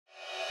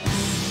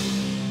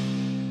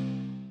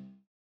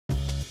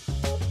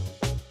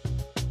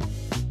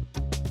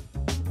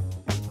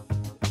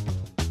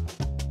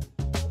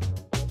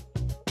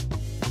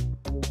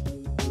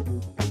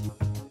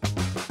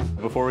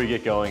Before we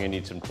get going, I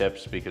need some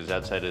tips because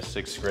outside of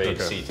 6th grade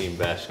C-team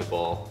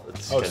basketball,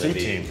 it's going to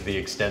be the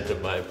extent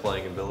of my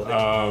playing ability.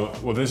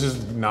 Well, this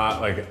is not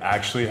like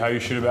actually how you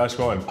shoot a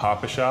basketball and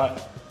pop a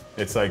shot.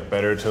 It's like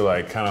better to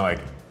like kind of like,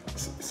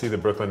 see the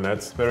Brooklyn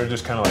Nets? Better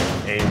just kind of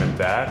like aim at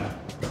that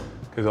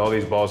because all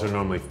these balls are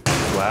normally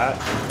flat,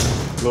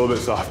 a little bit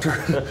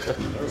softer.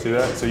 See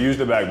that? So use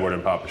the backboard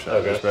and pop a shot.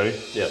 Okay. Ready?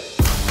 Yep.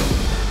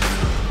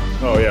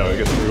 Oh yeah, I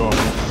guess we're going.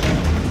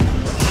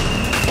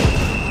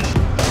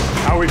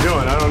 How are we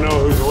doing? I don't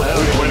know who's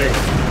winning.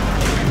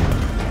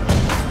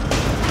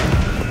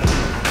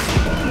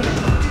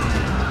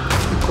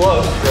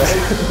 Close,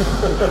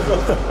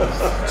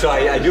 right? So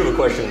I do have a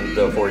question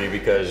though for you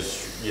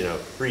because, you know,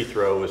 free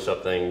throw was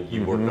something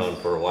you worked on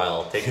for a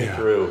while. Take me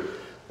through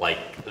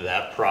like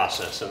that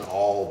process and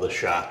all the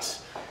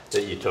shots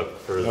that you took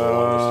for the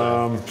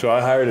longest time. So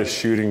I hired a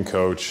shooting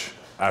coach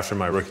after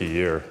my rookie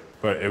year,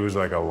 but it was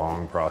like a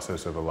long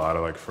process of a lot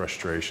of like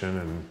frustration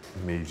and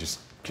me just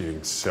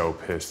getting so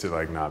pissed at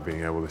like not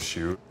being able to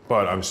shoot.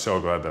 But I'm so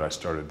glad that I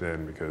started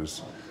then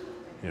because,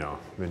 you know,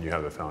 then you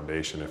have the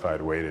foundation. If I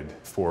had waited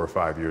 4 or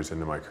 5 years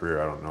into my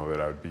career, I don't know that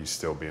I would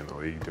still be in the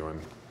league doing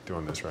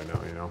this right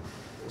now, you know?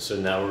 So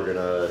now we're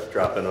gonna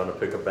drop in on a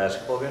pickup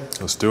basketball game?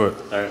 Let's do it.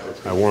 All right, let's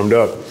go. I warmed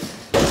up.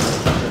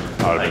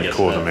 That would have been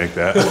cool to make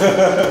that.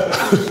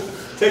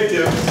 Take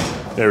 2.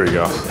 There we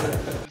go.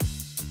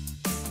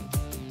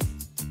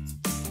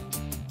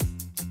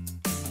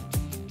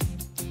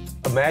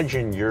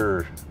 Imagine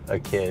you're a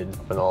kid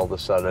and all of a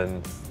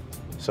sudden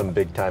some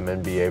big-time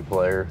NBA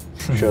player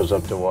shows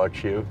up to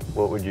watch you.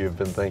 What would you have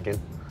been thinking?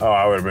 Oh,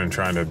 I would have been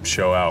trying to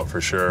show out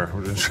for sure.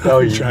 Oh,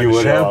 you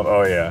would have?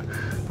 Oh, yeah.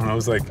 When I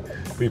was like,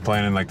 we'd be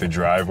playing in like the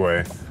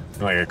driveway,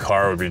 and like a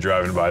car would be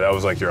driving by. That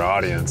was like your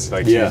audience.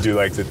 Like you'd do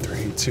like the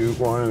 3, 2,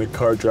 1, and the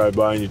car drive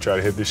by, and you try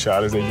to hit the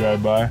shot as they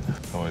drive by. I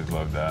always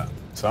loved that.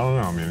 So I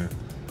don't know.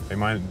 I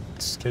mean,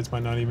 kids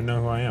might not even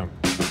know who I am.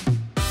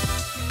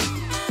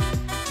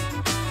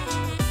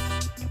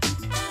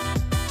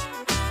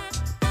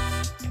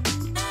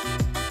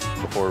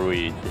 Before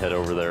we head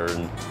over there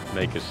and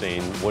make a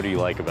scene, what do you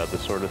like about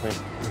this sort of thing?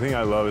 The thing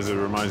I love is it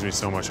reminds me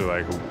so much of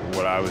like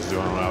what I was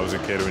doing when I was a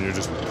kid. When you're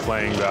just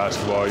playing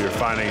basketball, you're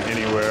finding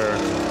anywhere,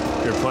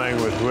 you're playing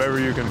with whoever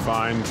you can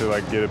find to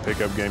like get a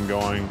pickup game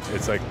going.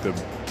 It's like the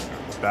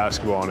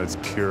basketball in its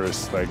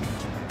purest, like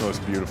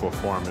most beautiful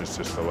form is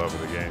just the love of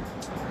the game.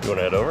 You want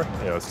to head over?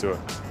 Yeah, let's do it.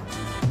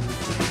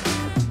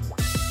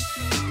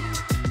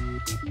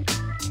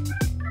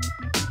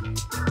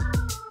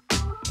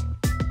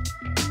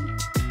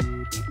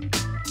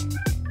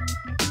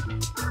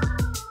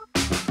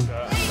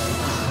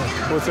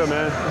 What's up,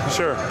 man?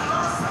 Sure.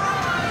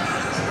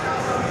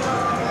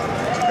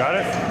 Got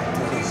it?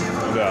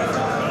 Yeah.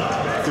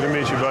 Good to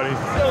meet you, buddy. Yo,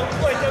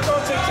 wait, they're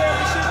going to the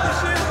championship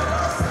this year?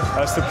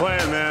 That's the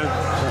plan, man.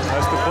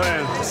 That's the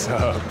plan. What's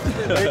up?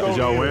 Did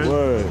y'all win?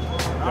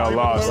 Y'all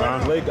lost,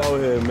 huh? Blake out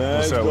here, man.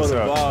 What's up? What's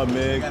up?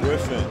 Man,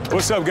 Griffin.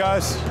 What's up,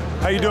 guys?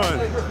 How you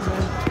doing?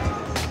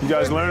 You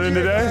guys learning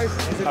today?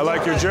 I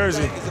like your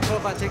jersey.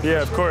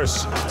 Yeah, of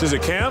course. Is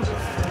it camp?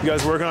 You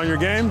guys working on your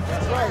game?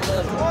 1, 2, 3.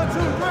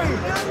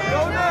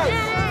 Go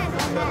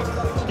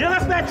next. Get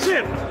us that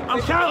chip.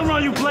 I'm counting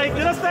on you, Blake.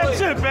 Get us that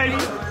chip, baby.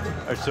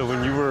 So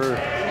when you were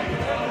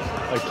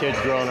a kid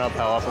growing up,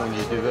 how often would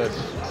you do this?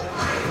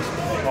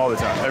 All the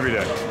time, every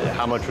day.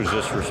 How much was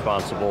this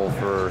responsible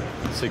for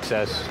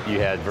success you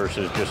had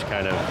versus just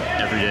kind of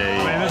every day?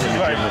 I mean, this is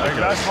like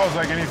basketball's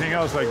like anything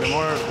else. Like the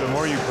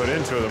more you put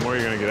into it, the more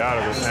you're gonna get out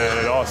of it. And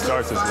it all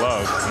starts as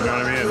love. You know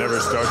what I mean? It never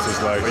starts as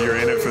like you're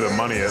in it for the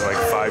money at like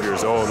 5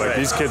 years old. Like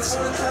these kids,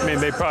 I mean,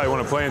 they probably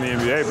want to play in the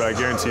NBA, but I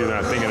guarantee you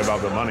they're not thinking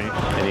about the money.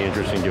 Any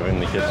interest in giving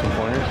the kids some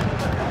pointers?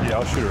 Yeah,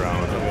 I'll shoot around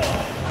with them.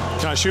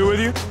 Can I shoot with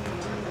you?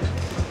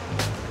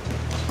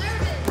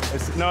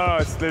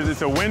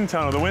 It's a wind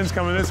tunnel. The wind's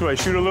coming this way.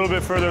 Shoot a little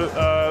bit further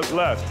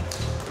left.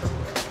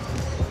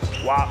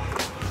 Wow.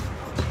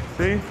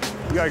 See?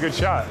 You got a good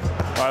shot.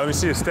 All right, let me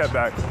see a step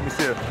back. Let me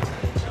see it.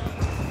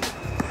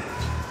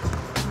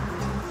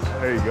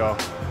 There you go.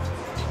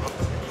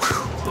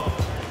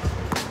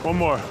 One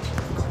more.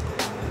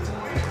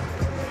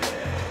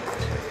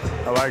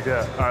 I like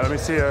that. All right, let me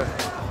see a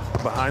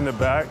behind the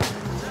back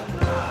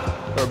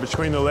or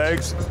between the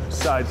legs,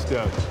 side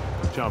step,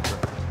 jumper.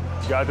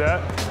 Got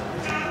that?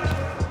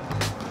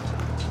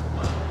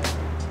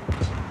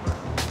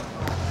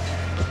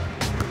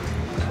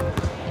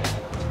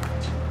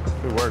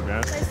 Good work,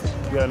 man.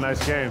 You got a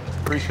nice game.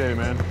 Appreciate it,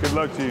 man. Good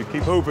luck to you.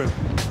 Keep hooping.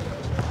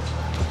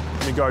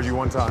 Let me guard you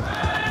one time.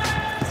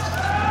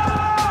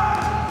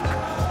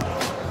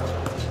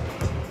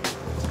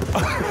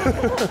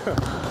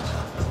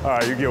 All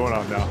right, you get one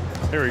off now.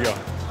 Here we go.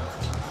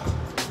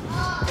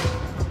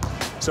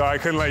 Sorry, I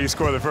couldn't let you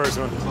score the first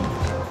one.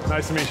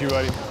 Nice to meet you,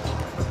 buddy.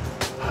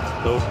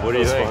 So, what do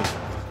you think?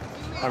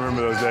 Fun. I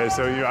remember those days.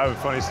 So, I have a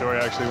funny story,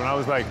 actually. When I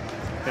was like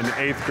in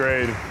 8th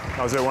grade,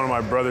 I was at one of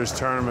my brother's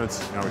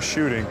tournaments, and I was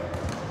shooting,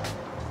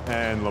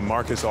 and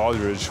LaMarcus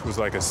Aldridge was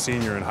like a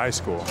senior in high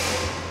school.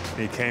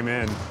 He came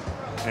in,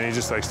 And he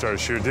just like started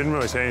shooting. Didn't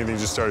really say anything,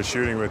 just started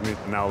shooting with me.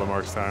 Now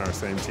Lamarcus and I are on the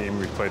same team.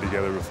 We've played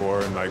together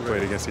before and like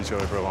played against each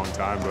other for a long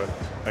time, but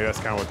like, that's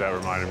kind of what that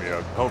reminded me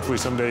of. Hopefully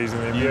someday he's in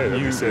the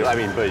NBA. I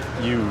mean, but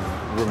you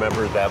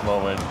remember that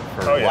moment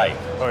for life.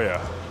 Oh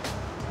yeah,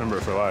 remember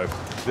it for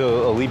life. The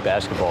elite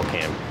basketball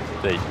camp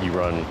that you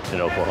run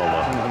in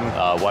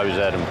Oklahoma, why was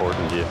that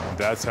important to you?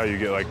 That's how you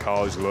get like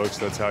college looks.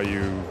 That's how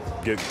you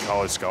get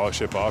college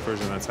scholarship offers,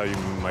 and that's how you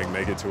like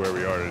make it to where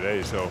we are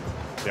today. So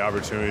the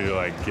opportunity to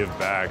like give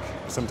back.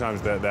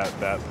 Sometimes that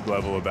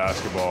level of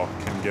basketball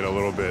can get a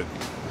little bit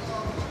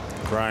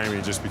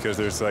grimy just because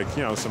there's like,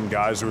 you know, some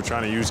guys who are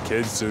trying to use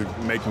kids to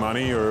make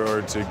money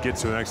or to get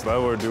to the next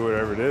level or do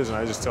whatever it is. And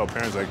I just tell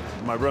parents, like,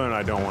 my brother and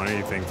I don't want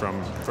anything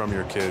from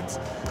your kids.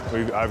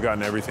 I've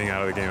gotten everything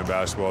out of the game of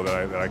basketball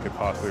that I could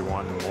possibly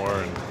want and more.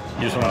 And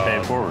you just want to pay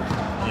it forward.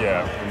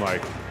 Yeah, I'm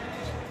like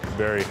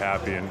very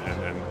happy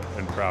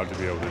and proud to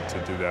be able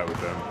to do that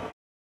with them.